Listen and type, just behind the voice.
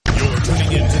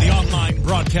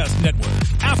broadcast network,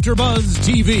 AfterBuzz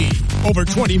TV. Over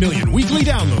 20 million weekly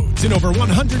downloads in over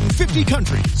 150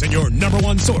 countries, and your number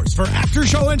one source for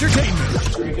after-show entertainment.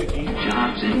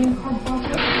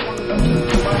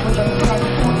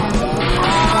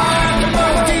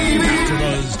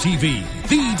 AfterBuzz TV,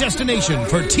 the destination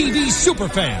for TV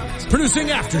superfans, producing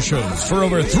aftershows for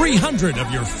over 300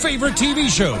 of your favorite TV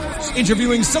shows,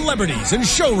 interviewing celebrities and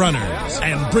showrunners,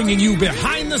 and bringing you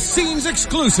behind-the-scenes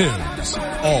exclusives.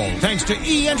 All thanks to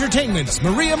E! Entertainment's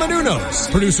Maria Menounos,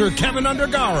 producer Kevin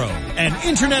Undergaro, and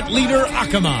internet leader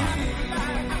Akamai.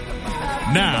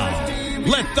 Now,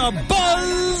 let the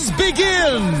buzz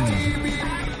begin!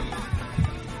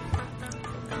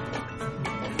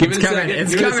 Give it a second.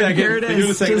 It's coming. Here it is. Give it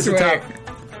a second. Just wait.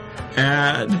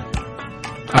 And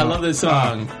I love this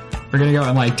song. We're gonna go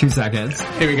in like 2 seconds.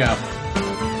 Here we go.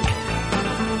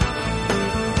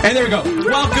 And there we go.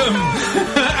 Welcome.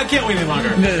 I can't wait any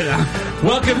longer. No.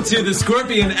 Welcome to the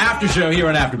Scorpion After Show here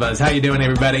on AfterBuzz. How you doing,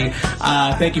 everybody?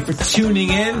 Thank you for tuning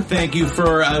in. Thank you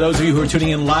for those of you who are tuning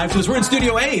in live to us. We're in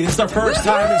Studio A. This is our first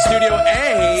time in Studio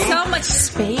A. So much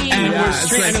space. And we're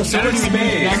streaming so much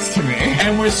space next to me.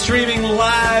 And we're streaming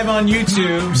live on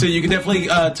YouTube, so you can definitely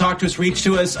talk to us, reach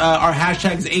to us. Our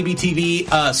hashtag is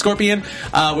ABTV Scorpion.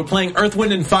 We're playing Earth,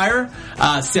 Wind, and Fire.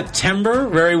 September,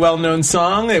 very well-known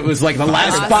song. It was like the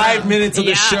last 5 minutes of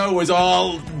the show was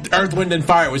all Earth, Wind, and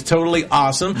Fire. It was totally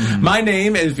awesome. Mm-hmm. My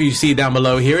name, if you see down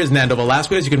below here, is Nando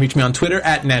Velasquez. You can reach me on Twitter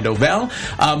at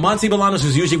NandoVel. Monty Bolanos,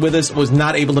 who's usually with us, was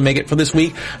not able to make it for this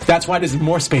week. That's why there's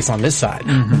more space on this side.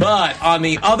 Mm-hmm. But on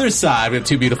the other side, we have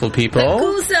two beautiful people. The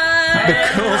cool side. The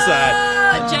cool side.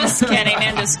 Just kidding.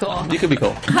 Nando's cool. You could be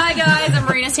cool. Hi, guys. I'm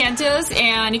Marina Santos,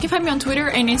 and you can find me on Twitter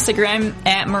and Instagram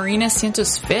at Marina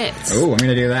Santos Fits. Oh, I'm going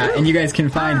to do that. And you guys can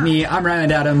find me. I'm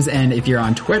Ryland Adams, and if you're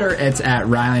on Twitter, it's at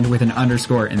Ryland with an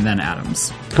underscore and then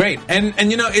Adams. Great.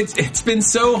 And you know, it's been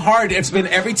so hard. It's been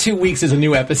every 2 weeks is a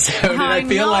new episode, and I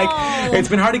feel like it's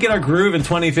been hard to get our groove in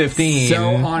 2015.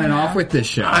 So on and off with this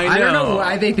show. I don't know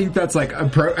why they think that's like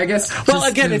I guess. Well,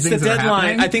 again, it's the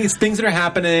deadline. I think it's things that are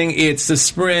happening. It's the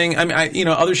spring. I mean,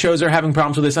 other shows are having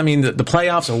problems with this. I mean, the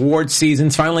playoffs, awards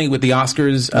seasons, finally with the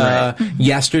Oscars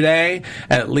yesterday,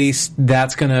 at least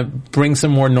that's going to bring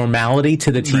some more normality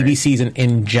to the TV season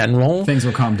in general. Things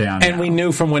will calm down. And we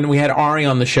knew from when we had Ari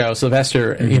on the show,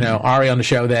 Sylvester, Ari on the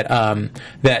show, that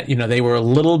they were a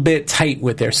little bit tight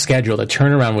with their schedule. The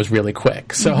turnaround was really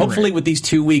quick. So hopefully with these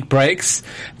 2 week breaks,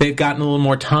 they've gotten a little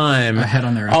more time ahead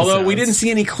on their episodes. Although we didn't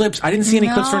see any clips. I didn't see any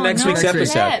clips for next week's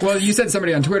episode. Well, you said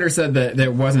somebody on Twitter said that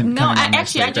it wasn't coming on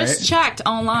next week, I just checked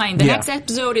online. The next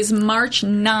episode is March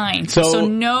 9th. So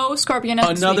no Scorpion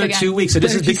episode. Another 2 weeks. So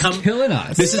this has become killing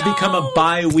us. This has become a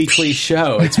bi-weekly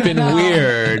show. It's been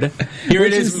weird. Here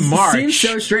it is, March. Seems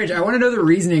so strange. I want to know the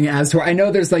reasoning as to. I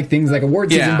know there's like things like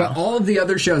award season, but all of the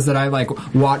other shows that I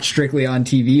like watch strictly on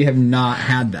TV have not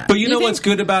had that. But you know what's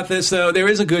good about this, though? There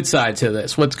is a good side to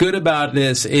this. What's good about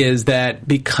this is that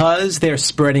because they're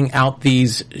spreading out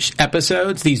these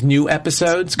episodes, these new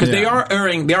episodes, because they are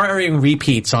airing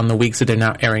repeats on the weeks that they're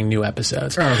not airing new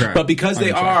episodes. Okay. But because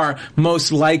they are,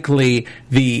 most likely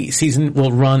the season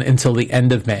will run until the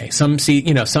end of May. Some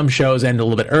shows end a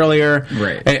little bit earlier.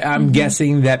 Right. I'm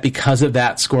guessing that because of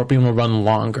that, Scorpion will run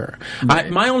longer.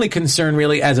 Right. My only concern,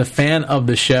 really, as a fan of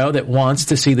the show that wants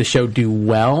to see the show do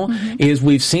well, is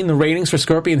we've seen the ratings for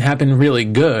Scorpion have been really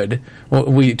good. Well,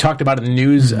 we talked about it in the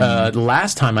news the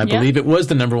last time, I believe. It was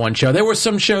the number one show. There were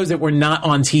some shows that were not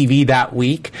on TV that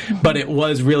week, but it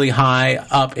was really high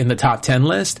up in the top 10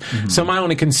 list. So my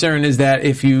only concern is that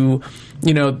if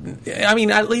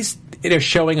at least they're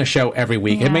showing a show every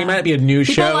week. It may not be a new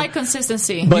show. People like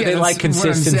consistency. But they like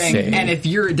consistency. And if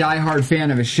you're a diehard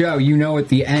fan of a show, at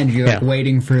the end you're like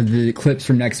waiting for the clips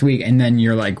from next week, and then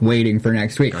you're like waiting for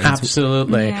next week. Like,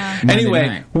 absolutely.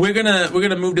 Anyway, we're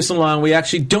gonna move this along. We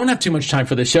actually don't have too much time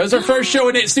for this show. It's our first show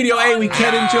in Studio A. We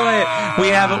can't enjoy it. We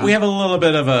have a little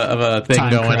bit of a thing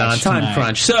going on. Time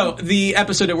crunch. So the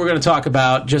episode that we're going to talk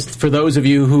about, just for those of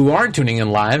you who aren't tuning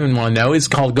in live and want to know, is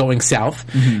called Going South.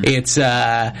 It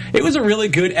was a really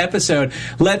good episode.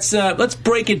 Let's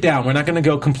break it down. We're not going to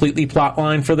go completely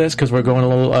plotline for this because we're going a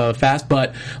little fast,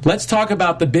 but let's talk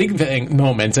about the big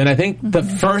moments. And I think the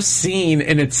first scene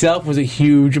in itself was a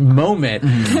huge moment.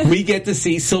 We get to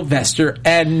see Sylvester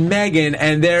and Megan,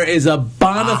 and there is a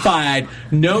bona fide,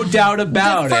 no doubt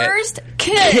about it. The first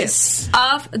kiss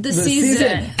of the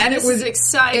season. And this was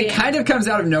exciting. It kind of comes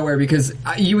out of nowhere because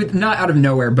you would, not out of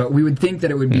nowhere, but we would think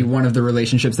that it would be one of the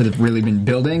relationships that have really been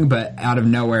building, but out of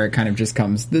nowhere it kind of just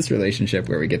comes this relationship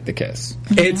where we get the kiss.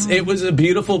 It was a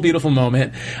beautiful, beautiful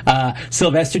moment.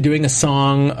 Sylvester doing a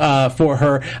song for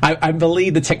her. I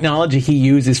believe the technology he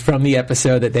used is from the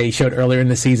episode that they showed earlier in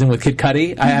the season with Kid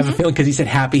Cudi. I have a feeling because he said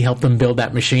Happy helped them build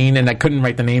that machine, and I couldn't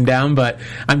write the name down, but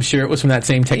I'm sure it was from that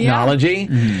same technology.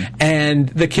 Yeah. And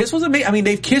the kiss was amazing. I mean,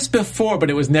 they've kissed before, but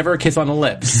it was never a kiss on the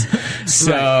lips.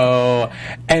 So,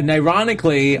 and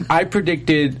ironically, I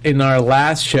predicted in our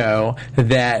last show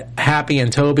that Happy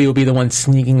and Toby will be the ones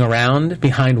sneaking around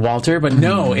behind Walter, but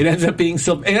no, it ends up being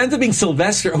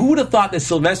Sylvester. Who would have thought that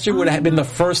Sylvester would have been the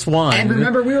first one? And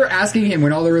remember, we were asking him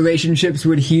when all the relationships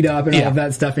would heat up and all of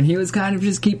that stuff, and he was kind of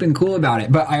just keeping cool about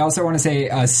it. But I also want to say,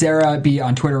 Sarah B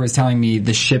on Twitter was telling me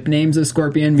the ship names of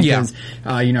Scorpion because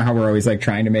you know how we're always like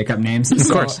trying to make up names. Of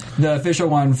course, the official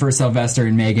one for Sylvester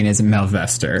and Megan is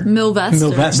Milvester.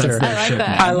 Milvester. I like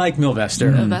that. I like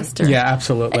Milvester. Milvester. Yeah,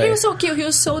 absolutely. And he was so cute. He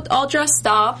was so all dressed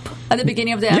up at the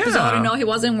beginning of the episode. You know, he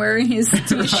wasn't wearing his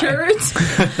t-shirt.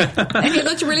 And he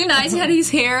looked really nice. He had his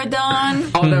hair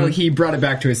done. Although he brought it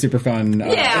back to a super fun.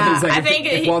 Like, I think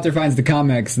if Walter finds the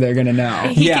comics, they're gonna know.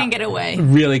 He can't get away.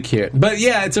 Really cute. But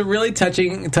yeah, it's a really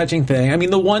touching thing. I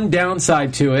mean, the one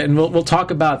downside to it, and we'll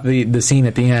talk about the scene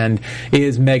at the end,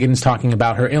 is Megan's talking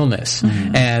about her illness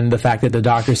and the fact that the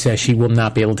doctor says she will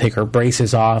not be able to take her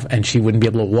braces off and she wouldn't be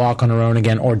able to walk on her own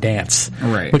again or dance.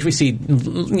 Right. Which we see,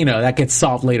 you know, that gets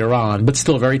solved later on, but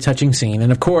still a very touching scene.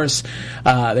 And of course,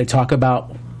 they talk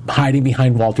about hiding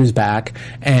behind Walter's back,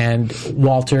 and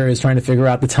Walter is trying to figure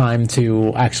out the time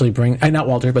to actually bring, not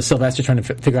Walter, but Sylvester trying to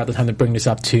figure out the time to bring this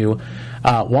up to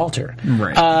Walter.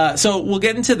 Right. So we'll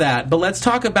get into that, but let's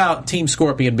talk about Team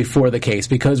Scorpion before the case,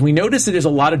 because we noticed that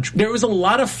there was a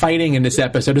lot of fighting in this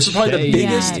episode. This is probably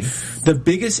the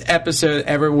biggest episode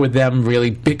ever with them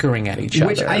really bickering at each other.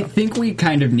 Which I think we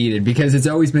kind of needed, because it's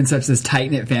always been such this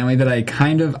tight-knit family that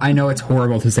I know it's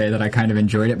horrible to say that I kind of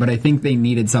enjoyed it, but I think they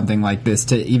needed something like this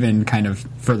to even kind of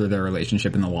further their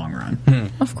relationship in the long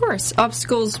run. Of course,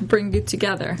 obstacles bring it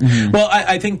together. Well,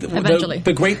 I think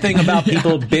the great thing about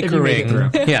people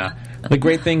bickering, the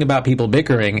great thing about people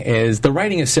bickering is the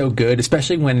writing is so good,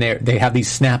 especially when they have these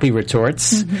snappy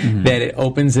retorts, that it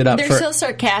opens it up. They're so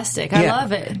sarcastic. I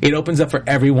love it. It opens up for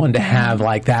everyone to have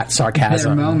like that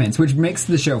sarcasm. Their moments, which makes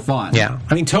the show fun. Yeah,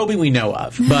 I mean Toby we know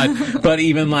of, but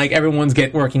even like everyone's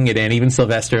working it in, even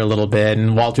Sylvester a little bit,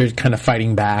 and Walter's kind of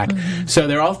fighting back. So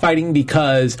they're all fighting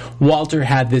because Walter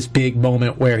had this big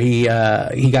moment where he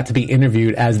got to be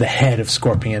interviewed as the head of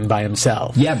Scorpion by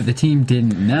himself. Yeah, but the team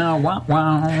didn't know.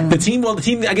 Wow. The team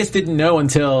I guess didn't know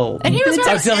until he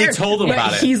told them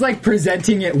about it. He's like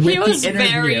presenting it with the interview. He was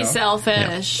very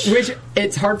selfish. Yeah. Which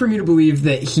it's hard for me to believe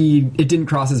that it didn't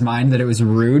cross his mind that it was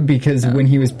rude, because when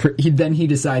he was he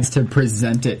decides to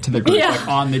present it to the group like,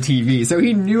 on the TV. So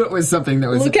he knew it was something that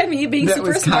was look at me being that super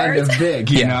was smart. kind of big,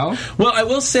 you know? Well, I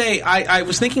will say I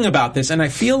was thinking about this, and I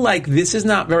feel like this is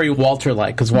not very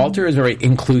Walter-like, because Walter is very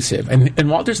inclusive, and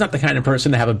Walter's not the kind of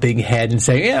person to have a big head and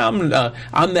say, "Yeah,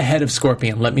 I'm the head of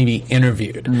Scorpion. Let me be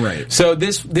interviewed." Right. So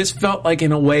this felt like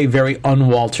in a way very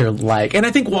un-Walter-like, and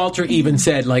I think Walter even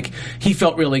said like he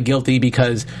felt really guilty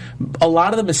because a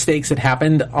lot of the mistakes that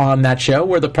happened on that show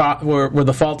were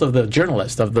the fault of the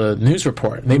journalist, of the news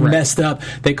report. They messed up.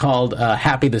 They called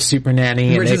Happy the super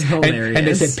nanny, which is hilarious. And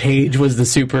they said Paige was the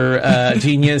super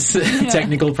genius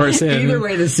technical person. Either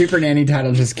way, the super nanny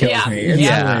title just kills me. It's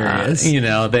hilarious. You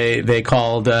know, they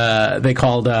called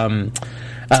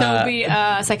Toby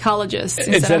psychologist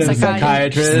instead of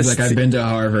psychiatrist. He's like, I've been to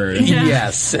Harvard.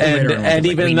 Yes,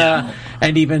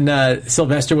 and even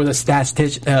Sylvester was a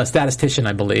statistician,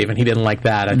 I believe, and he didn't like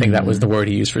that. I think that was the word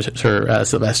he used for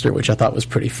Sylvester, which I thought was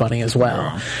pretty funny as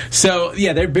well. So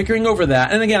yeah, they're bickering over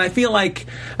that. And again, I feel like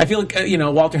you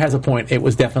know, Walter has a point. It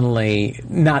was definitely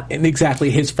not exactly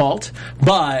his fault,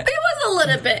 but it was a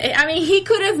little bit. I mean, he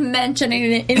could have mentioned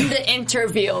it in the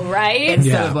interview, right?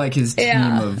 Instead of like his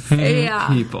team of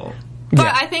people. But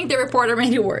I think the reporter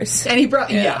made it worse. And he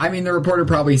I mean, the reporter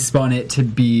probably spun it to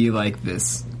be like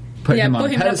this. Put him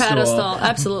on a pedestal.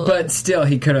 Absolutely. But still,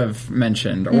 he could have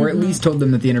mentioned, or at least told them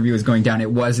that the interview was going down.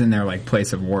 It was in their like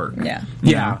place of work.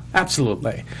 Yeah,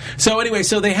 absolutely. So anyway,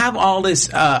 so they have all this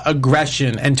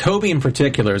aggression, and Toby in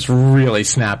particular is really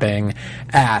snapping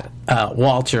at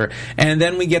Walter. And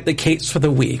then we get the case for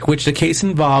the week, which the case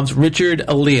involves Richard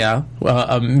Alia,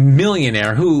 a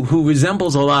millionaire who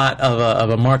resembles a lot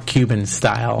of a Mark Cuban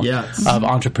style of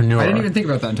entrepreneur. I didn't even think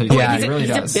about that until you said it.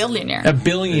 He's a billionaire. A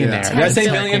billionaire. Did I say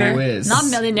billionaire? Billionaire. Who is? Not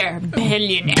millionaire.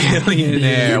 Billionaire.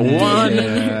 Billionaire.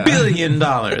 $1 billion.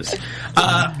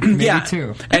 Yeah,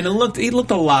 too. And he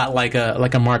looked a lot like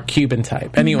a Mark Cuban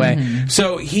type. Anyway,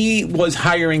 so he was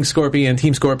hiring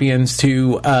Team Scorpions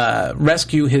to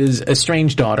rescue his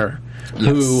estranged daughter,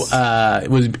 who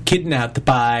was kidnapped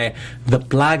by the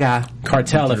Plaga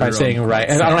cartel, if I'm saying it right.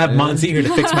 And I don't have Monsi here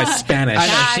to fix my Spanish. I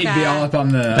know, she'd be all up on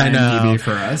the IMDb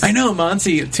for us. I know,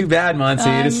 Monsi. Too bad,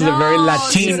 Monsi. This is a very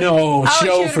Latino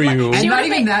show for you. And not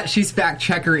even that, she's fact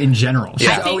checker in general. She's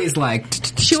always like...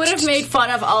 She would have made fun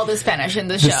of all the Spanish in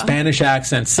the show. The Spanish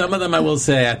accents. Some of them, I will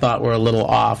say, I thought were a little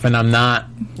off. And I'm not,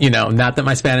 not that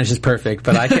my Spanish is perfect,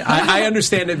 but I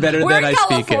understand it better than I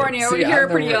speak it. We're in California. We hear it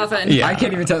pretty often. Yeah. I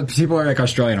can't even tell. People are like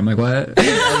Australian. I'm like, what?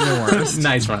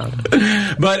 Nice round.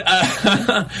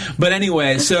 But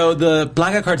anyway, so the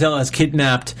Plaga cartel has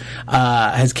kidnapped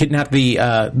the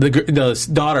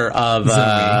daughter of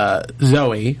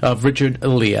Zoe of Richard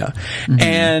Aaliyah,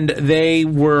 and they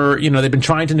were they've been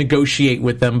trying to negotiate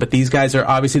with them, but these guys are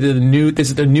obviously this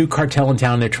is the new cartel in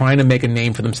town. They're trying to make a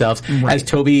name for themselves. Right. As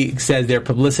Toby says, they're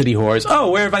publicity whores.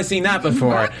 Oh, where have I seen that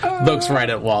before? Looks right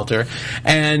at Walter,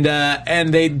 and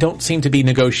they don't seem to be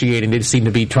negotiating. They just seem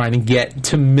to be trying to get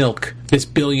to milk this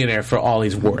billionaire for all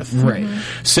he's worth. Right.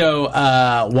 So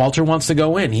Walter wants to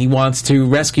go in. He wants to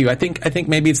rescue. I think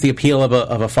maybe it's the appeal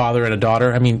of a father and a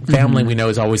daughter. I mean, family we know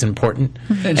is always important.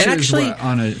 And she actually was,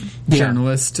 on a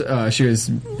journalist. She's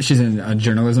in a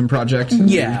journalism project.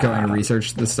 Yeah, going to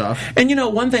research the stuff. And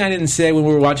one thing I didn't say when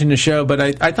we were watching the show, but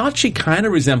I thought she kind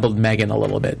of resembled Megan a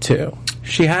little bit too.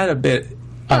 She had a bit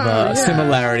of a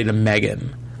similarity to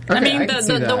Megan. Okay, I mean,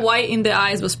 the white in the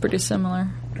eyes was pretty similar.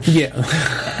 Yeah.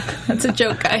 That's a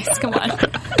joke, guys. Come on.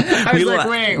 I was like,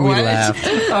 wait, what?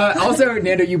 Also,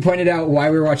 Nando, you pointed out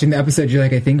while we were watching the episode, you're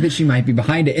like, I think that she might be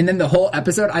behind it. And then the whole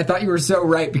episode, I thought you were so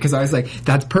right, because I was like,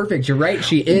 that's perfect. You're right.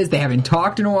 She is. They haven't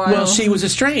talked in a while. Well, she was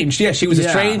estranged. Yeah, she was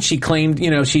estranged. She claimed,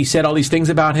 she said all these things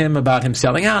about him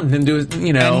selling out and him doing,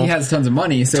 And he has tons of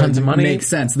money, so it makes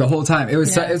sense the whole time. It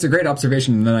was a great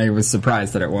observation, and then I was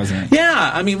surprised that it wasn't.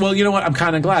 Yeah, I mean, well, you know what? I'm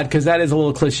kind of glad, because that is a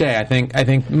little cliche. I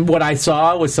think what I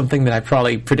saw was something that I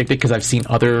probably predicted, because I've seen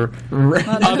other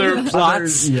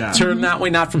plots turn that way,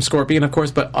 not from Scorpion, of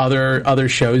course, but other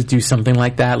shows do something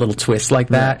like that, little twist like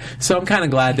that. So I'm kind of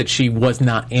glad that she was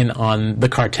not in on the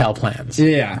cartel plans.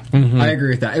 Yeah, I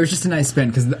agree with that. It was just a nice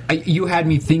spin, because you had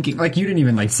me thinking, like, you didn't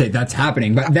even say that's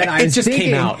happening, but then I was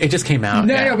thinking... It just came out.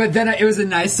 No, but then it was a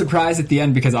nice surprise at the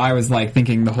end, because I was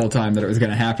thinking the whole time that it was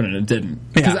going to happen, and it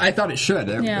didn't. Because I thought it should.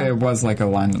 It was like a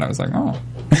line that I was like, oh.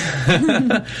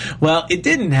 Well, it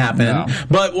didn't happen. No.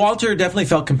 But Walter definitely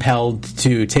felt compelled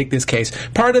to take this case.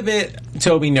 Part of it,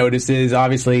 Toby notices,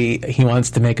 obviously, he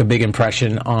wants to make a big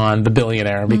impression on the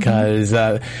billionaire because,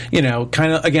 kind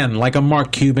of, again, like a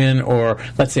Mark Cuban or,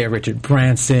 let's say, a Richard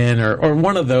Branson or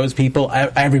one of those people,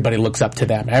 everybody looks up to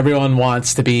them. Everyone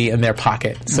wants to be in their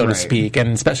pocket, so to speak.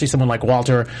 And especially someone like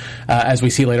Walter, as we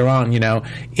see later on,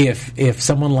 if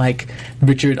someone like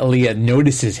Richard Aaliyah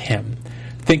notices him,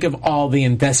 think of all the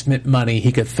investment money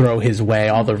he could throw his way,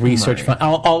 all the research fund,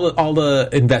 all the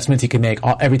investments he could make,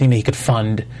 everything that he could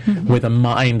fund with a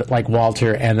mind like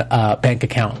Walter and a bank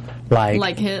account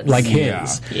like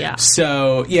his. Yeah.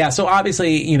 So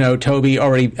obviously, Toby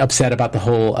already upset about the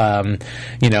whole,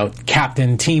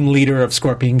 captain, team leader of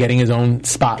Scorpion getting his own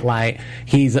spotlight.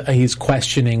 He's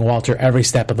questioning Walter every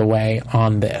step of the way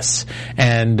on this,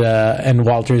 and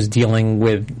Walter's dealing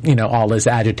with all this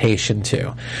agitation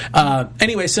too.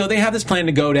 Anyway, so they have this plan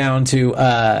to go down to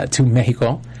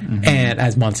Mexico, and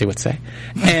as Monsi would say,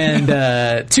 and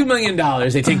 $2 million.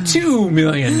 They take $2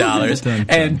 million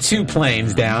and 2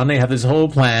 planes down. They have this whole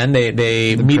plan.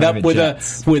 They meet up with a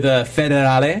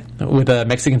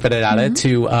Mexican federale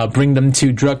to bring them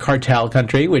to drug cartel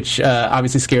country, which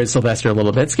obviously scares Sylvester a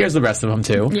little bit. Scares the rest of them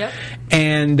too. Yep.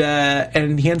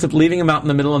 And he ends up leaving them out in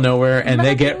the middle of nowhere, and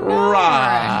they get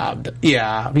robbed.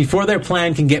 Yeah, before their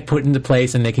plan can get put into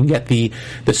place, and they can get the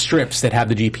strips that have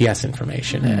the GPS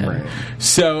information in. Right.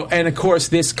 So, and of course,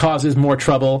 this causes more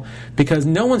trouble because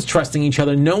no one's trusting each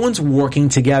other. No one's working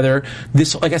together.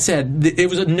 This, like I said, it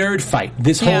was a nerd fight.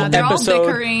 This whole episode, all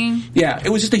bickering. Yeah, it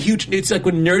was just a huge. It's like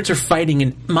when nerds are fighting,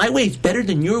 and my way is better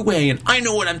than your way, and I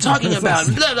know what I'm talking about.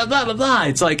 Blah blah blah blah blah.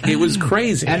 It's like it was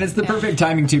crazy, and it's the perfect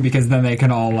timing too, because then they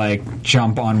can all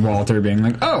jump on Walter, being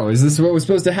like, "Oh, is this what was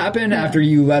supposed to happen?" After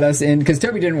you let us in, because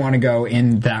Toby didn't want to go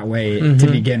in that way to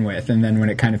begin with, and then when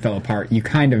it kind of fell apart, you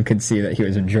kind of could see that he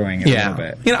was enjoying it a little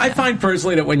bit. I find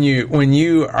personally that when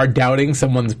you are doubting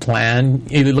someone's plan,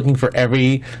 you're looking for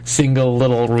every single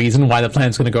little reason why the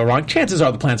plan's going to go go wrong. Chances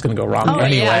are the plan's going to go wrong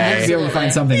anyway. I'd be able to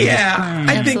find something.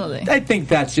 I think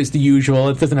that's just the usual.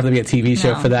 It doesn't have to be a TV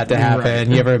show for that to happen. Right.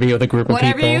 You ever be with a group of people?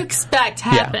 Whatever you expect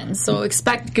happens. So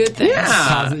expect good things.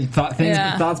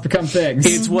 Thoughts become things.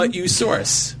 It's what you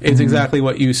source. It's exactly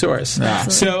what you source. Yeah.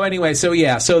 So anyway, so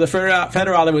the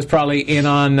Federale was probably in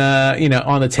on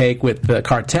on the take with the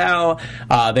cartel.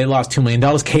 They lost $2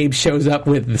 million. Cabe shows up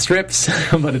with the strips,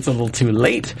 but it's a little too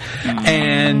late.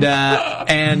 And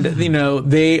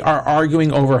they are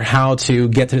arguing over how to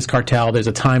get to this cartel. There's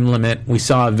a time limit. We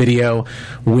saw a video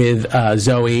with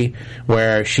Zoe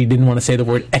where she didn't want to say the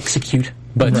word execute,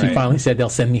 but she finally said they'll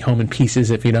send me home in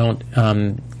pieces if you don't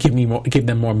give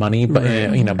them more money. But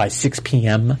by 6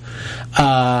 p.m.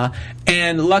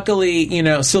 And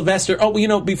luckily, Sylvester.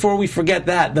 Before we forget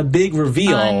that, the big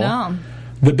reveal. I know.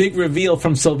 The big reveal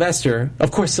from Sylvester.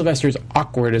 Of course, Sylvester is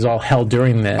awkward as all hell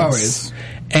during this. Always.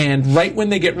 And right when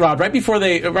they get robbed, right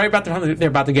about the time they're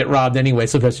about to get robbed anyway,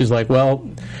 Sylvester's like, well,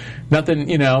 nothing,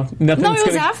 nothing's No, it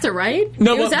was after, right?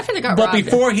 No, it was after they got robbed. But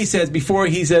before he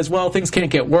says, well, things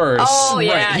can't get worse. Oh,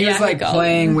 yeah. Right. He was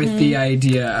playing with the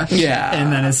idea. Yeah.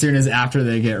 And then as soon as after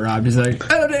they get robbed, he's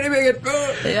like, I don't need to make it.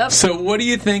 Yep. So what do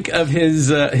you think of his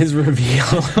reveal?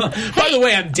 By the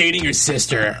way, I'm dating your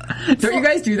sister. Don't you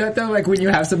guys do that though? Like when you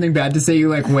have something bad to say, you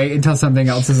wait until something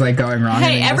else is going wrong.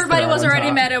 Hey, everybody was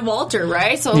already mad at Walter,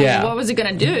 right? So what was he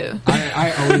going to do?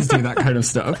 I always do that kind of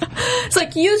stuff. It's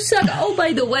like, you suck. Oh,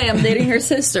 by the way, I'm dating her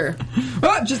sister.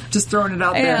 Well, just throwing it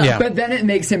out there. Yeah. But then it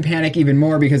makes him panic even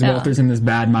more because Walter's in this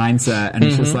bad mindset, and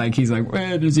it's just like he's like,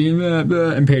 where does he?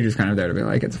 And Paige is kind of there to be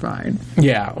like, it's fine.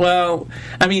 Yeah. Well,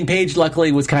 I mean, Paige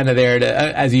luckily was kind of there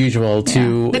to, as usual,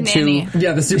 to the nanny.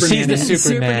 The super she's nanny. the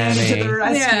super nanny. To the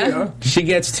rescue. Yeah. She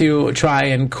gets to try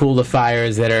and cool the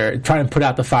fires try and put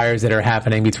out the fires that are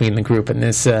happening between the group in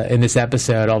this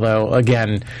episode. Although,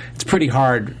 again, it's pretty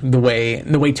hard the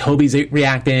way Toby's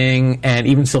reacting, and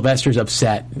even Sylvester's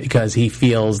upset because he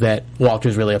feels that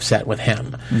Walter's really upset with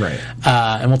him. Right.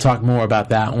 And we'll talk more about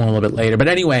that one a little bit later. But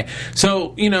anyway,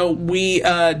 so we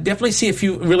definitely see a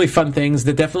few really fun things.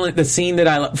 The scene that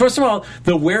I love. First of all,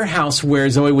 the warehouse where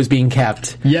Zoe was being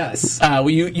kept. Yes.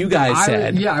 You guys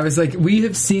said. I was like, we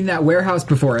have seen that warehouse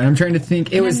before, and I'm trying to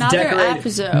think. It was decorated.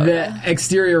 Episode. The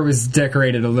exterior was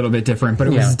decorated a little bit different, but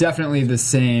it was definitely the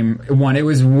same one. It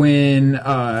was when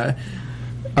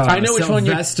I know which one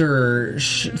Sylvester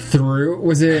threw.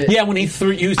 Was it? Yeah, when he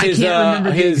used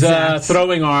his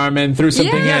throwing arm and threw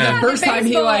something in. The first time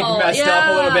he messed up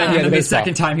a little bit, and the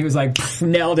second time he was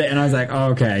nailed it, and I was like,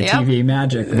 oh, okay, TV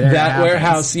magic. That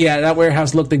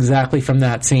warehouse looked exactly from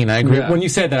that scene. I agree. When you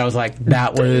said that, I was like,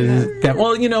 that was that.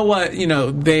 Well, you know what?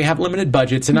 They have limited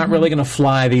budgets. They're not really going to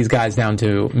fly these guys down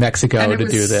to Mexico to do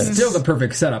this. Still the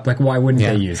perfect setup. Like, why wouldn't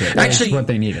they use it? Actually, what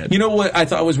they needed. You know what I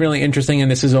thought was really interesting,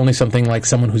 and this is only something like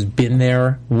someone who's been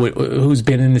there, who's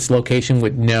been in this location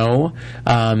would know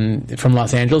from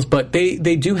Los Angeles, but they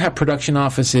do have production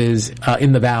offices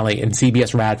in the Valley in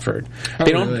CBS Radford.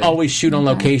 They don't always shoot on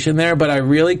location there, but I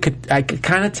could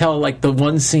kind of tell, like the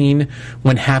one scene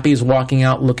when Happy is walking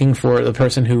out looking for the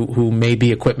person who made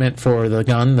the equipment for the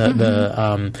gun, where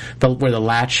the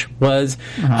latch was.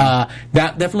 That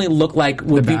definitely looked like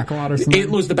the backlot or something. It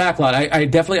was the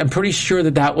backlot. I'm pretty sure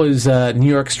that was New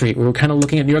York Street. We were kind of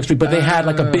looking at New York Street, but they had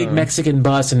like a big Mexican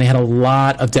bus, and they had a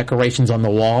lot of decorations on the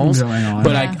walls. Going on.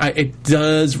 But it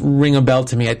does ring a bell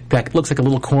to me. That looks like a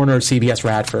little corner of CBS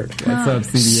Radford. What's up,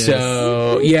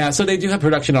 CBS? So they do have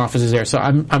production offices there. So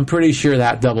I'm pretty sure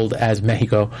that doubled as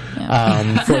Mexico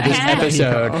for this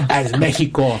episode as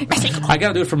Mexico. I got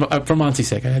to do it for Monty's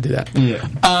sake. I got to do that. Yeah.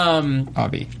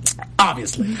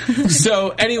 Obviously. So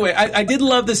anyway, I did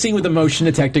love the scene with the motion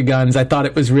detector guns. I thought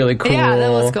it was really cool. Yeah, that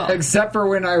was cool. Except for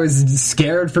when I was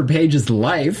scared for Paige's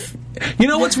life. You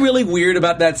know what's really weird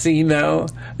about that scene, though?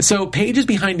 So Paige is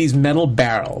behind these metal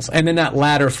barrels, and then that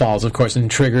ladder falls, of course,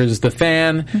 and triggers the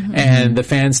fan, and the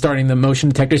fan starting the motion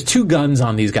detector. There's two guns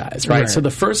on these guys, right? So the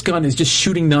first gun is just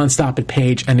shooting nonstop at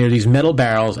Paige, and there are these metal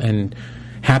barrels, and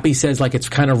Happy says it's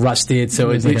kind of rusted,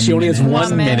 so she only has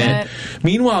 1 minute.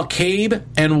 Meanwhile, Cabe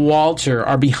and Walter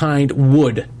are behind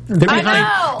wood. They're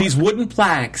behind these wooden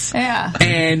plaques. Yeah.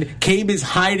 And Cabe is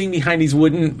hiding behind this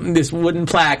wooden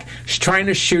plaque, trying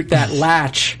to shoot that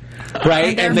latch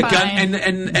right? And the gun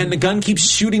and the gun keeps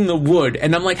shooting the wood,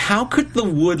 and I'm like, how could the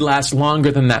wood last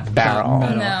longer than that barrel?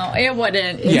 No, it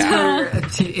wouldn't.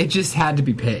 It just had to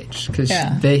be Paige because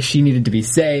she needed to be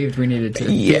saved. We needed to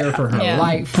fear for her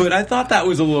life. But I thought that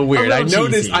was a little weird.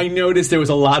 I noticed there was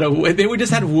a lot of wood. They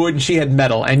just had wood, and she had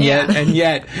metal, and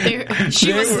yet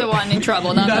she was the one in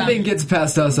trouble. Nothing gets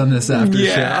past us on this after show.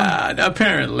 Yeah,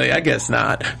 apparently, I guess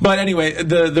not. But anyway,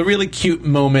 the really cute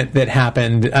moment that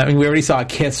happened. I mean, we already saw a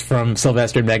kiss from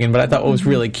Sylvester and Megan, but I thought what was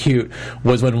really cute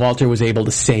was when Walter was able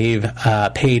to save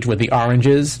Paige with the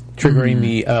oranges, triggering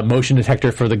the motion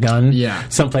detector for the gun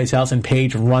someplace else, and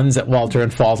Paige runs at Walter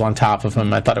and falls on top of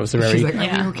him. I thought it was a very... She's like, are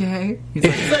you okay?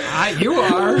 He's like, you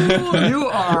are. You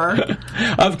are.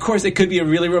 Of course, it could be a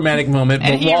really romantic moment,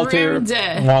 but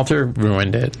Walter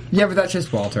ruined it. Yeah, but that's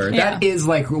just Walter. Yeah. That is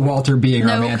like Walter being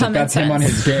romantic. That's him on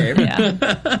his game.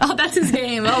 Oh, that's his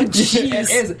game. Oh, jeez. It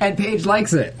is, and Paige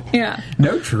likes it. Yeah.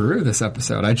 No Drew this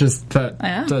episode. I just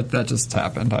that just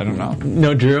happened. I don't know.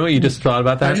 No Drew? You just thought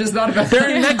about that? I just thought about that. They're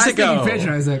in Mexico.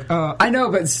 I was like, I know,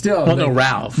 but still. Well, no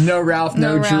Ralph. No Ralph,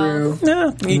 no Drew.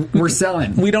 No, we're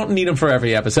selling. We don't need him for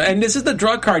every episode. And this is the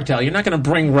drug cartel. You're not going to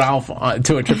bring Ralph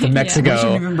to a trip to Mexico. We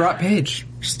shouldn't even brought Paige.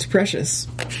 She's too precious.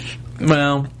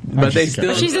 Well, but they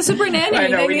still... She's the super nanny. I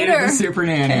know, we needed the super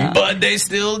nanny. Yeah. But they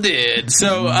still did.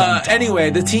 So,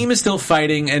 anyway, the team is still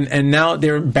fighting, and now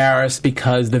they're embarrassed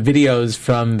because the videos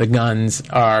from the guns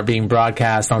are being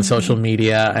broadcast on social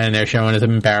media, and they're showing as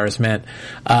an embarrassment.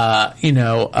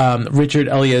 Richard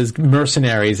Elia's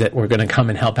mercenaries that were going to come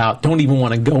and help out don't even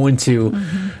want to go into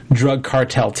drug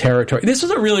cartel territory. This was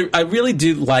I really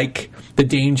do like the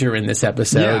danger in this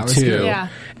episode, too. Good. Yeah.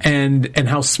 And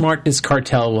how smart this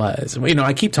cartel was.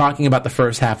 I keep talking about the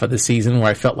first half of the season where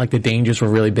I felt like the dangers were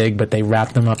really big, but they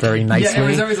wrapped them up very nicely. Yeah, it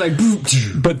was always like...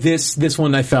 But this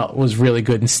one I felt was really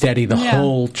good and steady the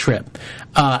whole trip.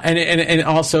 And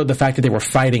also the fact that they were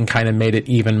fighting kind of made it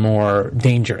even more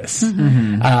dangerous.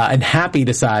 And Happy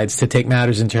decides to take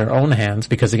matters into her own hands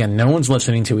because, again, no one's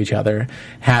listening to each other.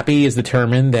 Happy is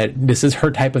determined that this is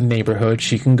her type of neighborhood.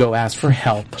 She can go ask for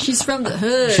help. She's from the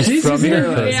hood. She's from the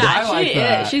hood. Yeah, I like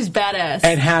that. She's badass.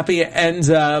 And Happy ends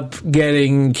up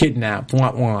getting kidnapped,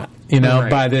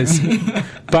 by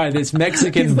this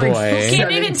Mexican boy. He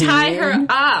can't even tie her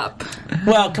up.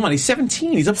 Well, come on, he's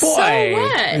 17. He's a boy. So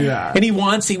what? Yeah. And he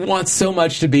wants so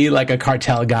much to be like a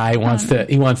cartel guy. He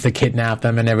wants to kidnap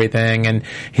them and everything. And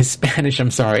his Spanish,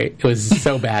 I'm sorry, it was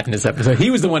so bad in this episode.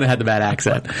 He was the one that had the bad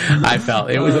accent. I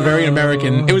felt it was a very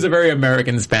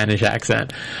American Spanish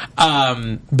accent.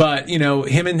 But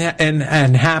him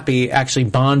and Happy actually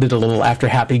bonded a little after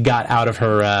Happy got out of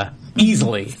her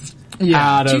easily.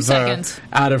 Out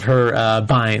of her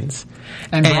binds.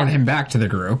 And brought him back to the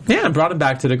group. Yeah, brought him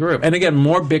back to the group. And again,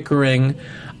 more bickering.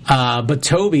 But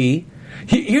Toby,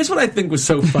 here's what I think was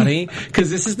so funny, because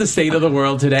this is the state of the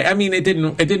world today. I mean, it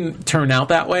didn't turn out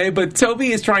that way, but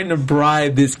Toby is trying to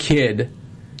bribe this kid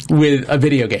with a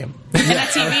video game. And a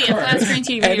TV, a flat screen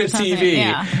TV. And a TV.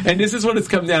 Yeah. And this is what it's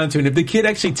come down to. And if the kid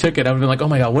actually took it, I would have been like, oh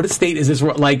my God, what a state is this?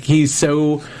 Like, he's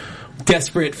so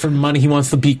desperate for money. He wants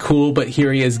to be cool, but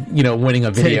here he is, winning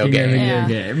a video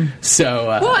game. So,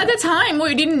 well, at the time,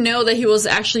 we didn't know that he was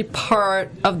actually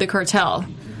part of the cartel.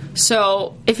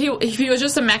 So if he was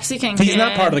just a Mexican kid... He's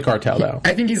not part of the cartel, though.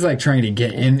 I think he's, trying to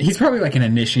get in. He's probably, an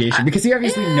initiation, because he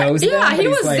obviously knows them. Yeah, he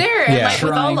was there,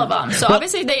 with all of them. So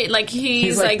obviously,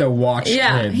 he's like the watch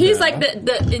kid, he's like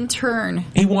the intern.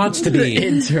 He wants to be... The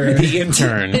intern. The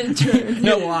intern.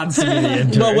 He wants to be the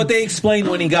intern. Well, what they explained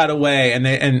when he got away,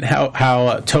 and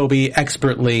how Toby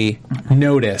expertly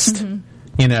noticed...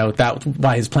 that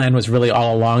why his plan was really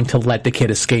all along to let the kid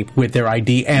escape with their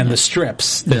ID and the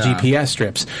strips, the GPS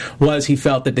strips, was he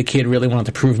felt that the kid really wanted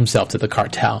to prove himself to the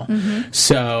cartel.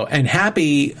 So, and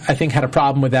Happy, I think, had a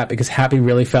problem with that because Happy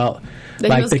really felt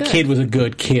like the kid was a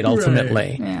good kid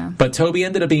ultimately. Right. Yeah. But Toby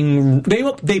ended up being,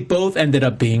 they both ended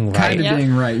up being right. Kind of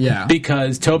being right, yeah.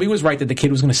 Because Toby was right that the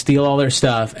kid was going to steal all their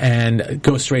stuff and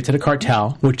go straight to the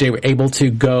cartel, which they were able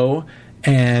to go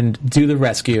and do the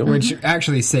rescue. Which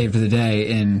actually saved the day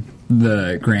in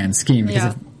the grand scheme,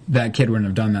 because if that kid wouldn't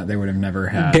have done that, they would have never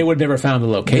had... They would have never found the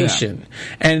location.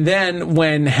 Yeah. And then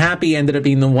when Happy ended up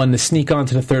being the one to sneak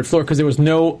onto the third floor, because there was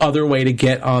no other way to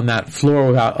get on that floor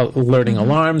without alerting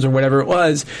alarms or whatever it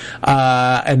was,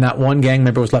 and that one gang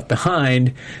member was left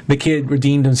behind, the kid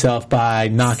redeemed himself by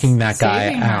knocking that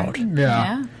guy out.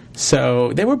 Yeah.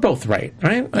 So they were both right?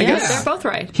 I guess they're both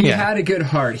right. He had a good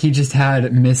heart. He just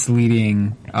had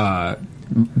misleading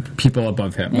people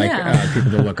above him,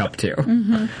 people to look up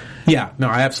to. Yeah, no,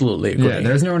 I absolutely agree. Yeah,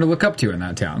 there's no one to look up to in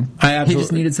that town. He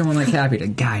just needed someone like Happy to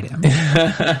guide him.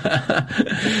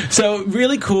 So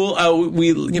really cool.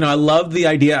 I love the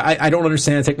idea. I don't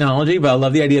understand technology, but I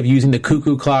love the idea of using the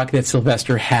cuckoo clock that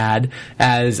Sylvester had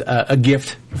as a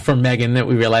gift from Megan that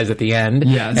we realized at the end.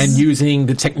 Yes. And using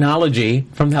the technology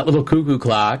from that little cuckoo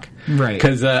clock. Right.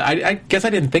 Because I guess I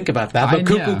didn't think about that. But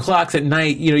cuckoo clocks at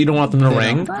night, you don't want them to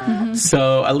ring. Mm-hmm.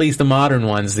 So at least the modern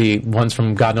ones, the ones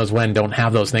from God knows when, don't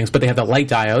have those things. But they have the light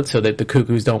diode so that the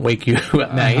cuckoos don't wake you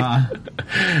at night.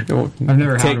 I've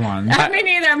never had one. Me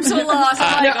neither. I'm so lost.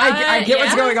 I get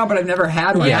what's going on, but I've never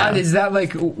had one. Yeah. Is that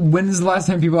like, when's the last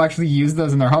time people actually use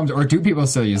those in their homes? Or do people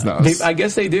still use those? I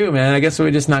guess they do, man. I guess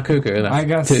we're just not cuckoo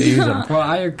enough to use them. Well,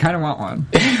 I kind of want one.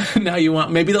 Now you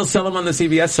want, maybe they'll sell them on the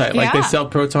CBS site, like they sell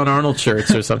Proton Arnold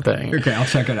shirts or something. Okay, I'll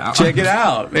check it out. Check it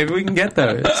out. Maybe we can get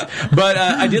those. But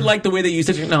I did like the way they used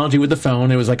the technology with the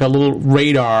phone. It was like a little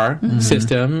radar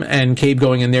system, and Cabe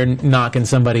going in there knocking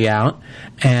somebody out.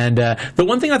 And the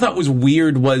one thing I thought was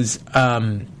weird was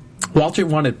Walter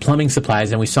wanted plumbing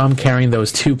supplies, and we saw him carrying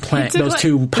those two pipes.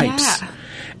 Yeah.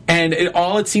 And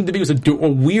all it seemed to be was a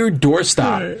weird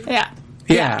doorstop.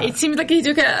 Yeah. It seemed like he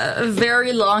took a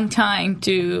very long time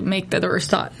to make the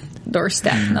doorstop.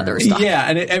 Yeah,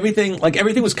 and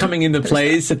everything was coming into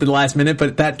place at the last minute,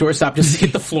 but that doorstop just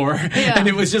hit the floor, and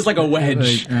it was just like a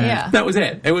wedge. That was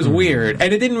it. It was weird,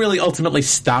 and it didn't really ultimately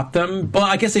stop them. Well,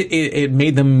 I guess it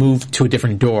made them move to a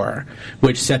different door,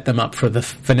 which set them up for the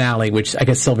finale, which I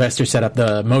guess Sylvester set up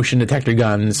the motion detector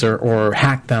guns or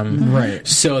hacked them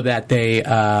so that they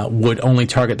would only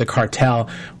target the cartel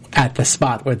at the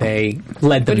spot where they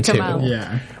led them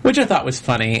to. Which I thought was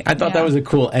funny. I thought that was a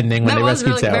cool ending when they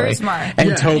rescued Zoe. Very smart.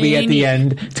 And Toby at the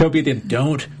end,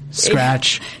 don't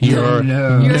scratch your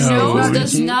nose. Your nose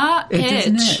does not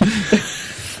itch.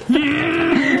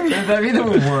 That'd be the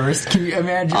worst. Can you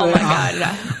imagine? Oh my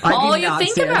god! All you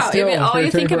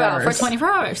think about for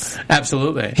 24 hours.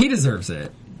 Absolutely. He deserves it.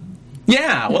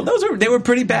 Yeah, well, they were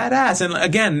pretty badass, and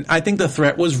again, I think the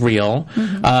threat was real.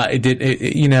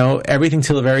 Everything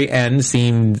till the very end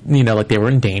seemed, like they were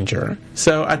in danger.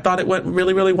 So I thought it went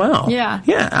really, really well. Yeah,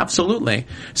 absolutely.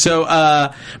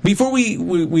 So before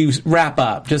we wrap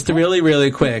up, just to really,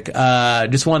 really quick,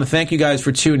 just want to thank you guys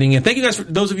for tuning in. Thank you guys for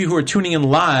those of you who are tuning in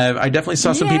live. I definitely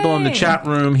saw some people in the chat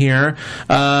room here.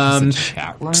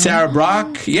 Sarah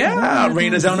Brock,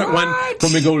 Raina's on it.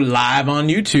 When we go live on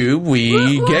YouTube,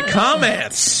 we get comments.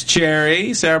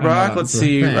 Cherry, Sarah Brock, let's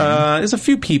see. There's a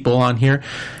few people on here.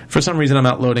 For some reason, I'm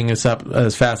not loading this up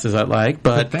as fast as I'd like,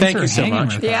 but thank you so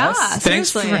much.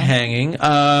 Thanks for hanging.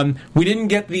 We didn't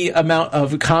get the amount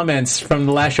of comments from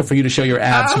the last show for you to show your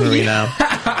abs, Marina.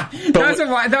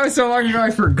 That was so long ago,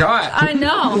 I forgot. I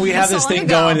know. We have this thing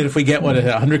going that if we get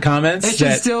 100 comments, it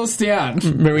should still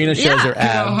stand. Marina shows her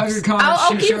abs. 100 comments.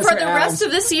 I'll keep for the rest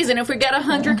of the season. If we get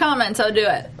 100 comments, I'll do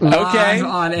it. Okay.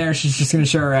 On air, she's just going to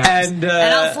show her abs. And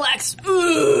I'll flex.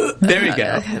 There we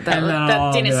go.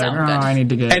 That didn't sound good. I need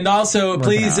to get. And also,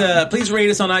 please rate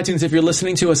us on iTunes. If you're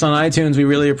listening to us on iTunes, we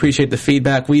really appreciate the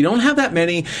feedback. We don't have that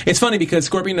many. It's funny because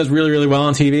Scorpion does really, really well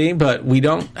on TV, but we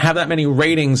don't have that many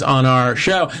ratings on our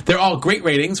show. They're all great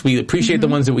ratings. We appreciate the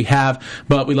ones that we have,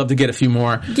 but we love to get a few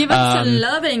more. Give us some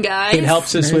loving, guys. It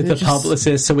helps us with the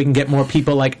publicists so we can get more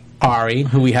people like Ari,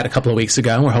 who we had a couple of weeks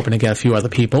ago, and we're hoping to get a few other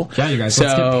people. Yeah, you guys,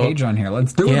 let's get Paige on here.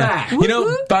 Let's do that.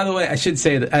 By the way, I should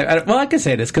say that, I can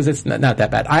say this because it's not that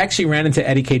bad. I actually ran into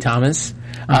Eddie K. Thomas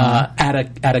at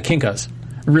a Kinko's.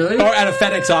 Really? Or at a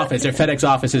FedEx office. They're FedEx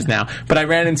offices now. But I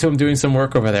ran into him doing some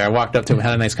work over there. I walked up to him,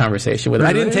 had a nice conversation with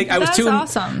him. Really? I was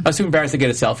too embarrassed to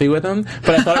get a selfie with him,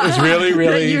 but I thought it was really,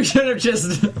 really. You should have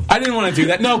just. I didn't want to do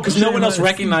that. No, because no one else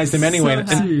recognized him anyway.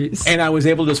 And I was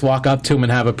able to just walk up to him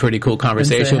and have a pretty cool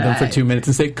conversation with him for 2 minutes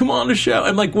and say, "Come on the show."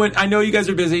 I'm like, I know you guys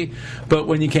are busy, but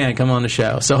when you can, come on the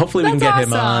show. So hopefully we can get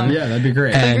him on. Yeah, that'd be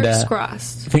great. And, fingers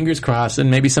crossed. Fingers crossed,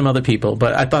 and maybe some other people.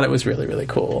 But I thought it was really, really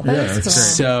cool. Yeah, that's great.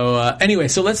 So anyway,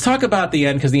 so let's talk about the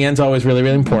end, because the end's always really,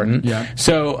 really important. Yeah.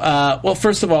 So,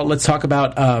 first of all, let's talk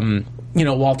about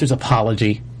Walter's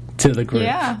apology to the group.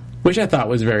 Yeah. Which I thought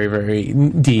was very, very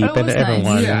deep, and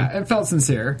everyone. Nice. Yeah, it felt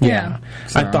sincere. Yeah.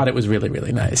 So. I thought it was really,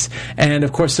 really nice. And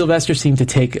of course, Sylvester seemed to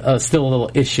take still a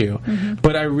little issue,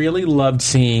 but I really loved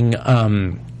seeing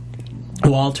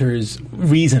Walter's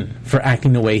reason for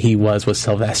acting the way he was with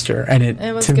Sylvester, and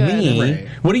it was to good. Me. Right.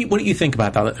 What do you think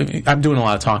about that? I'm doing a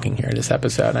lot of talking here this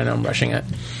episode. I know I'm rushing it.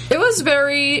 It was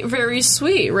very, very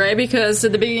sweet, right? Because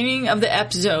at the beginning of the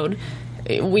episode,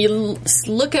 we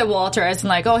look at Walter as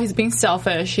like, oh, he's being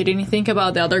selfish. He didn't think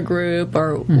about the other group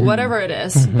or whatever it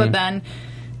is. But then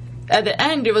at the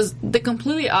end, it was the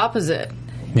completely opposite.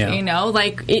 You know,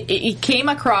 like it came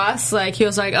across like he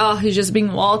was like, oh, he's just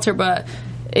being Walter, but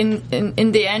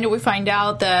in the end we find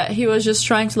out that he was just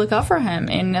trying to look out for him.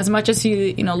 And as much as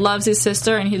he, you know, loves his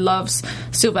sister and he loves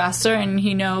Sylvester and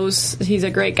he knows he's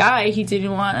a great guy, he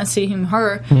didn't want to see him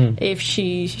hurt if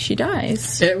she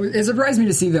dies. It surprised me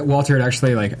to see that Walter had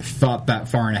actually like thought that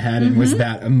far ahead and was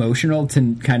that emotional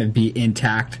to kind of be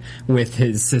intact with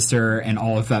his sister and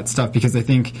all of that stuff, because I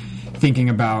think thinking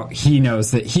about, he knows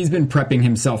that he's been prepping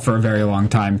himself for a very long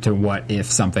time to what if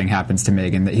something happens to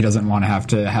Megan, that he doesn't want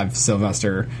to have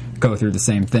Sylvester go through the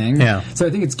same thing. Yeah. So I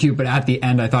think it's cute, but at the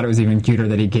end I thought it was even cuter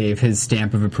that he gave his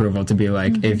stamp of approval to be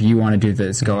like, if you want to do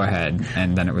this, go ahead.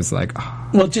 And then it was like, oh.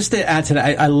 Well, just to add to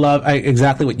that, I love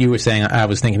exactly what you were saying. I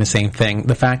was thinking the same thing.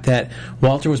 The fact that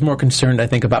Walter was more concerned, I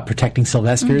think, about protecting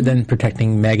Sylvester than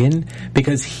protecting Megan,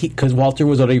 because Walter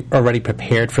was already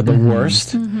prepared for the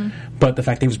worst. But the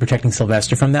fact that he was protecting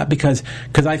Sylvester from that, because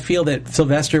I feel that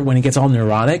Sylvester, when he gets all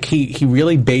neurotic, he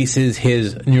really bases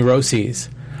his neuroses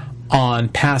on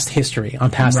past history,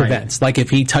 on past events. Like if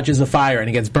he touches the fire and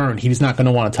he gets burned, he's not going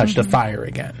to want to touch the fire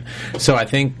again. So I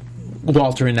think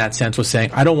Walter, in that sense, was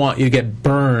saying, I don't want you to get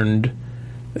burned,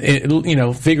 you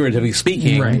know, figuratively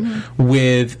speaking,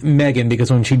 with Megan,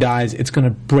 because when she dies, it's going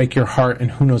to break your heart,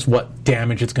 and who knows what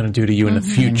damage it's going to do to you in the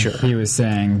future. And he was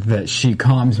saying that she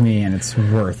calms me, and it's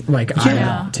worth, like,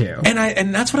 I want to.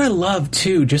 And that's what I love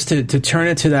too. Just to turn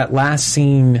it to that last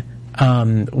scene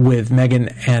with Megan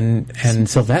and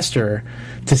Sylvester,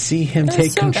 to see him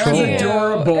take control. That was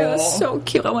adorable. It was so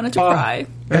cute. I wanted to cry.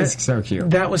 That's so cute.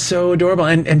 That was so adorable.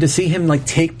 And to see him like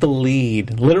take the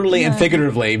lead, literally and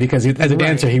figuratively, because as a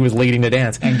dancer he was leading the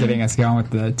dance. And getting us going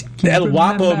with the El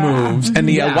Guapo moves. And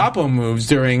the El Guapo moves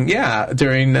during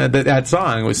that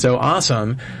song was so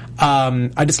awesome.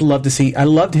 I just love to see, I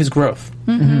loved his growth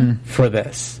for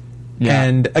this. Yeah.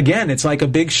 And again, it's like a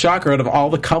big shocker out of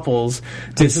all the couples.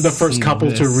 This is the first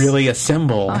couple to really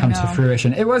assemble. Come to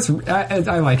fruition. It was,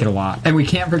 I like it a lot. And we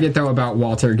can't forget, though, about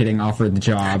Walter getting offered the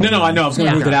job. No, I know. I was going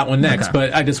to move to that one next,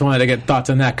 but I just wanted to get thoughts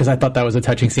on that, because I thought that was a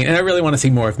touching scene. And I really want to see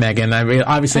more of Megan. I'm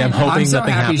hoping something happens. I'm so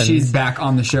happy she's back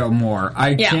on the show more.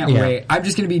 I can't wait. I'm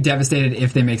just going to be devastated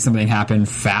if they make something happen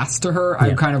fast to her.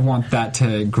 I kind of want that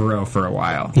to grow for a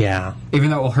while. Yeah.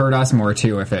 Even though it will hurt us more,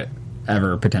 too, if it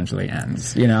ever potentially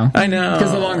ends, you know? I know.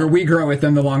 Because the longer we grow with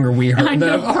them, the longer we hurt,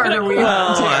 the harder we hurt.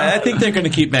 I think they're going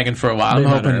to keep Megan for a while.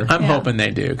 I'm hoping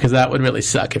they do, because that would really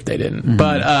suck if they didn't.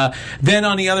 But then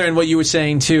on the other end, what you were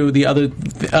saying too, the other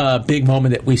big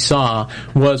moment that we saw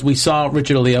Richard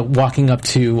Aaliyah walking up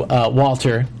to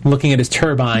Walter, looking at his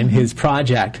turbine, his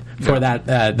project for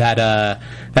that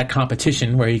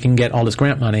competition where he can get all this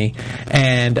grant money,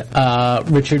 and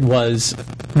Richard was.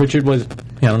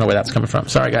 I don't know where that's coming from.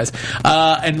 Sorry, guys.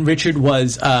 And Richard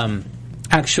was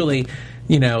actually,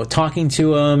 you know, talking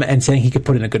to him and saying he could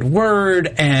put in a good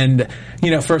word. And, you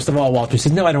know, first of all, Walter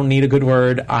says, no, I don't need a good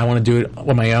word. I want to do it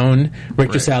on my own.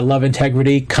 Richard said, I love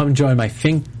integrity. Come join my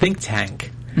think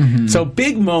tank. So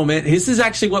big moment. This is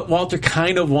actually what Walter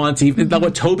kind of wants, even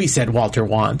what Toby said Walter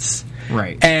wants.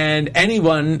 Right. And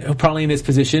anyone who probably in his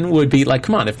position would be like,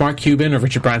 come on, if Mark Cuban or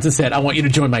Richard Branson said, I want you to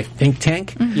join my think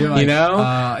tank, you're like, you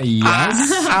know? Yes.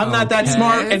 I'm not that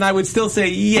smart, and I would still say,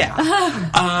 yeah.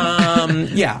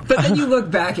 Yeah. But then you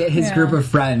look back at his group of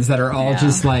friends that are all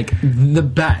just like the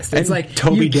best. It's and like,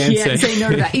 Toby you dancing. can't say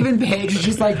no to that. Even Paige is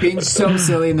just like being so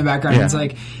silly in the background. It's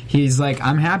like, he's like,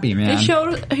 I'm happy, man. He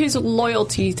showed his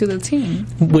loyalty to the team.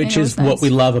 Which is nice. What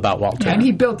we love about Walter. And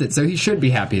he built it, so he should be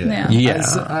happy then.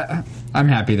 Yeah. I'm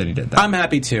happy that he did that. I'm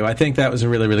happy too. I think that was a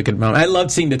really, really good moment. I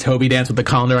loved seeing the Toby dance with the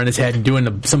colander on his head and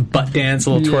doing some butt dance,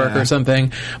 a little twerk or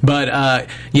something. But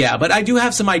but I do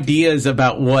have some ideas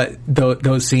about what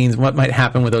those scenes, what might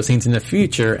happen with those scenes in the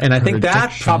future, and I think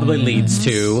that probably leads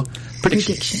to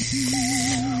predictions.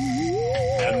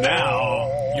 And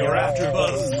now, your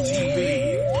AfterBuzz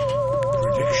TV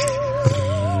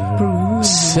prediction.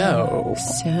 So,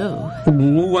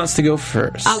 who wants to go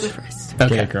first? I'll go first.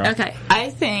 Okay, girl. Okay, I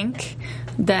think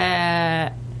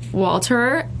that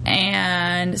Walter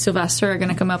and Sylvester are going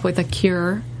to come up with a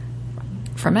cure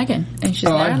for Megan, and she's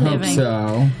I hope living.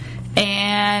 So.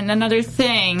 And another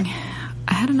thing,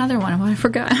 I had another one, but I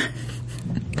forgot.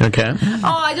 Okay. Oh,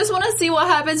 I just want to see what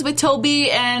happens with Toby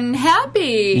and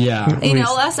Happy. Yeah. You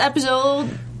know, last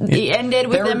episode, It ended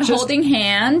with them holding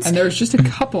hands. And there was just a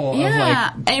couple of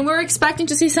and we're expecting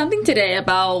to see something today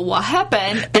about what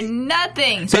happened, and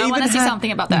nothing. So I want to see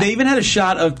something about that. They even had a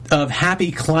shot of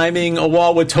Happy climbing a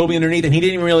wall with Toby underneath, and he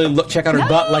didn't even really check out her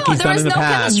butt like he's done in the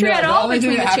past. Chemistry at all. The only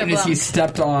thing that happened is he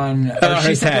stepped on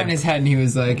his head, and he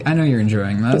was like, "I know you're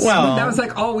enjoying this." Well, but that was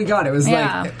like all we got. It was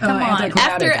like, come on.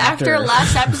 After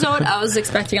last episode, I was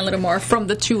expecting a little more from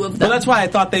the two of them. Well, that's why I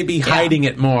thought they'd be hiding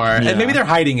it more, and maybe they're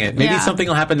hiding it. Maybe something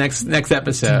will happen next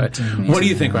episode. What do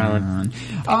you think, Rylan?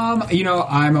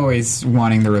 I'm always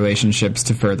wanting the relationships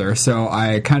to further, so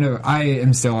I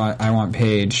want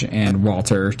Paige and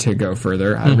Walter to go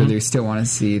further. I really still want to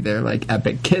see their like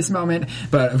epic kiss moment,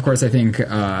 but of course I think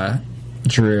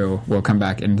Drew will come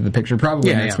back into the picture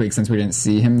probably next week, since we didn't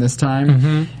see him this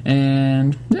time.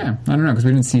 And I don't know, because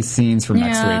we didn't see scenes from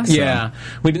next week. So. Yeah,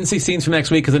 we didn't see scenes from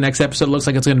next week because the next episode looks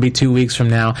like it's going to be 2 weeks from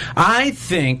now. I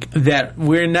think that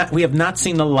we have not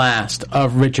seen the last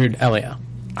of Richard Elliott.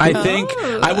 I think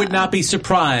I would not be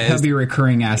surprised. He'll be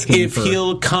recurring asking if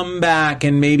he'll come back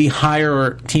and maybe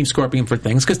hire Team Scorpion for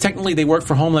things, because technically they work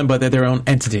for Homeland, but they're their own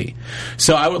entity.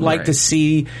 So I would like to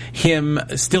see him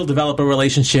still develop a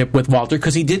relationship with Walter,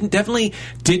 because he definitely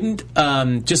didn't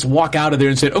just walk out of there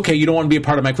and said, "Okay, you don't want to be a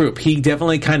part of my group." He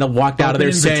definitely kind of walked out of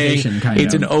there saying,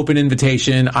 "It's an open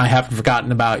invitation. I haven't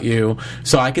forgotten about you."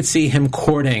 So I could see him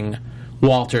courting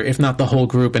Walter, if not the whole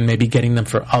group, and maybe getting them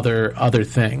for other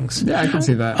things. Yeah, I can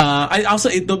see that. I also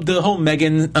the whole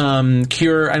Megan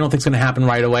cure, I don't think it's going to happen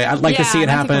right away. I'd like to see it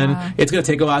happen. It's going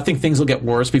to take a while. I think things will get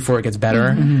worse before it gets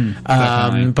better.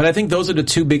 But I think those are the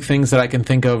two big things that I can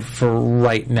think of for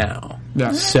right now.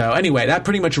 Yeah. So anyway, that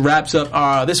pretty much wraps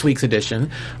up this week's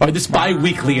edition, or this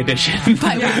bi-weekly edition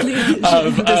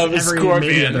of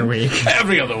Scorpion.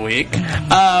 Every other week.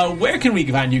 Where can we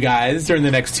find you guys during the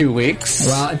next 2 weeks?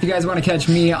 Well, if you guys want to catch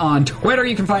me on Twitter,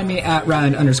 you can find me at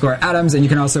Ryland_Adams, and you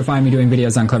can also find me doing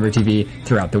videos on Clever TV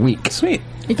throughout the week. Sweet.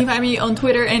 You can find me on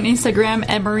Twitter and Instagram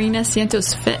at Marina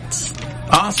Santos Fit.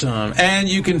 Awesome. And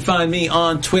you can find me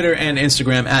on Twitter and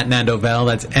Instagram at Nandovel.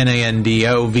 That's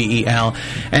Nandovel.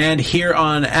 And here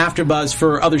on AfterBuzz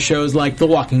for other shows like The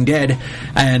Walking Dead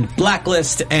and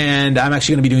Blacklist. And I'm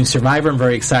actually going to be doing Survivor. I'm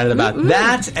very excited about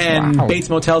that. And Bates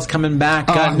Motel's coming back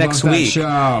next week. Show.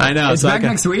 I know. It's back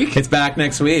next week? It's back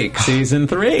next week. Season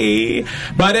 3.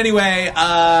 But anyway,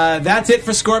 that's it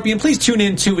for Scorpion. Please tune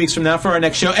in 2 weeks from now for our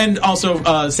next show. And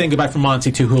also saying goodbye from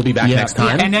Monty, too, who will be back next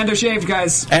time. And Nando shaved,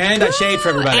 guys. And I shaved for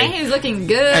everybody. And he's looking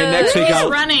good. And next week he's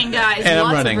running, guys. And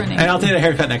I'm running. And I'll take a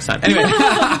haircut next time. Anyway,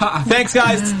 thanks,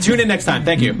 guys. Tune in next time.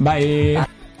 Thank you. Bye.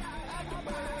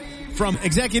 From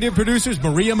executive producers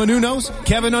Maria Menounos,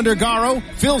 Kevin Undergaro,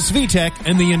 Phil Svitek,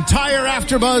 and the entire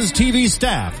AfterBuzz TV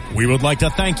staff, we would like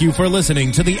to thank you for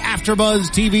listening to the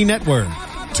AfterBuzz TV network.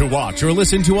 To watch or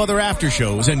listen to other after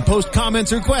shows and post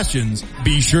comments or questions,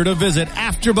 be sure to visit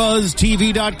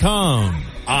AfterBuzzTV.com.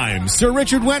 I'm Sir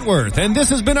Richard Wentworth, and this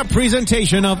has been a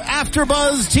presentation of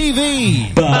AfterBuzz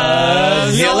TV.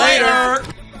 Buzz you later!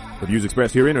 The views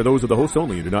expressed herein are those of the hosts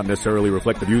only and do not necessarily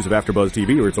reflect the views of AfterBuzz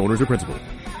TV or its owners or principals.